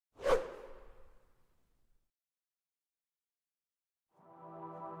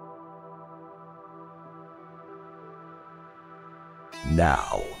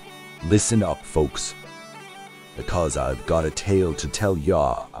Now, listen up folks, because I've got a tale to tell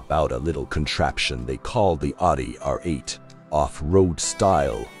ya about a little contraption they call the Audi R8 Off-Road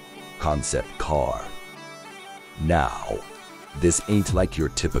Style concept car. Now, this ain't like your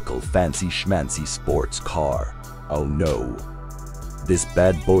typical fancy schmancy sports car. Oh no. This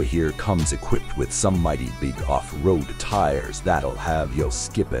bad boy here comes equipped with some mighty big off-road tires that'll have yo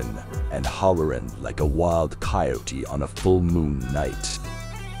skippin' and hollerin' like a wild coyote on a full moon night.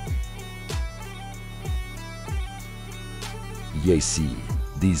 Ye see,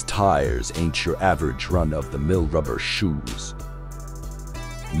 these tires ain't your average run-of-the-mill rubber shoes.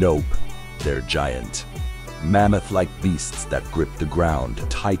 Nope, they're giant, mammoth-like beasts that grip the ground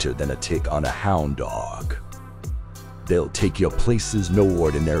tighter than a tick on a hound dog. They'll take you places no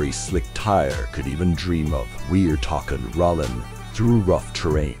ordinary slick tire could even dream of. We're talking rollin' through rough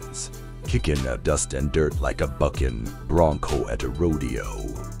terrains, kicking dust and dirt like a bucking bronco at a rodeo.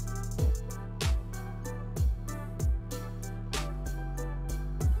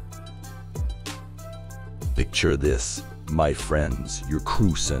 Picture this, my friends, you're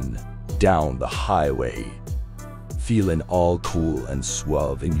cruising down the highway, feeling all cool and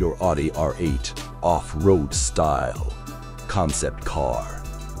suave in your Audi R8 Off-Road Style concept car.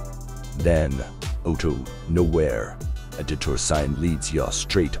 Then, out of nowhere, a detour sign leads ya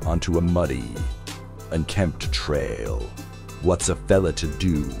straight onto a muddy, unkempt trail. What's a fella to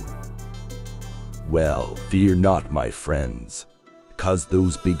do? Well, fear not, my friends, 'cause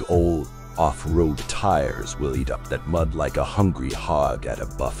those big old off-road tires will eat up that mud like a hungry hog at a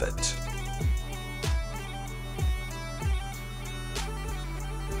buffet.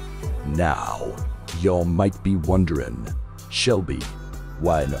 Now, y'all might be wondering, Shelby,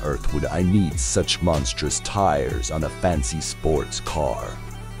 why on earth would I need such monstrous tires on a fancy sports car?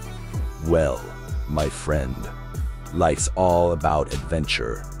 Well, my friend, life's all about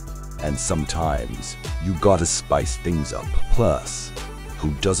adventure, and sometimes you gotta spice things up. Plus,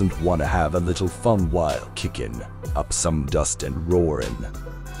 who doesn't want to have a little fun while kicking up some dust and roaring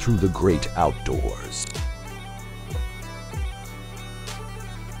through the great outdoors?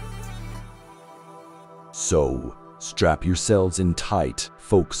 So, strap yourselves in tight,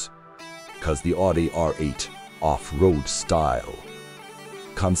 folks, 'cause the Audi R8 Off-Road Style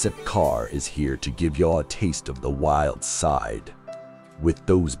concept car is here to give you a taste of the wild side. With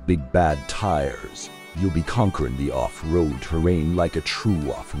those big bad tires, you'll be conquering the off-road terrain like a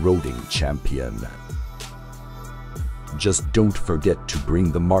true off-roading champion. Just don't forget to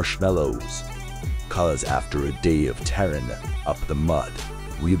bring the marshmallows, 'cause after a day of tearing up the mud,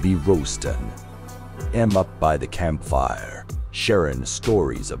 we'll be roasting up by the campfire, sharing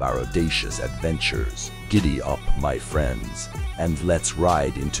stories of our audacious adventures. Giddy up, my friends, and let's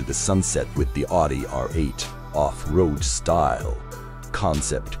ride into the sunset with the Audi R8 Off-Road Style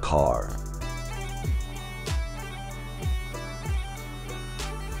concept car.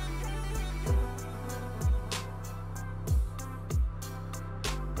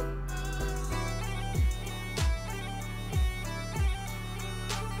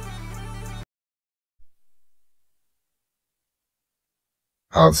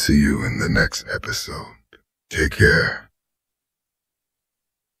 I'll see you in the next episode. Take care.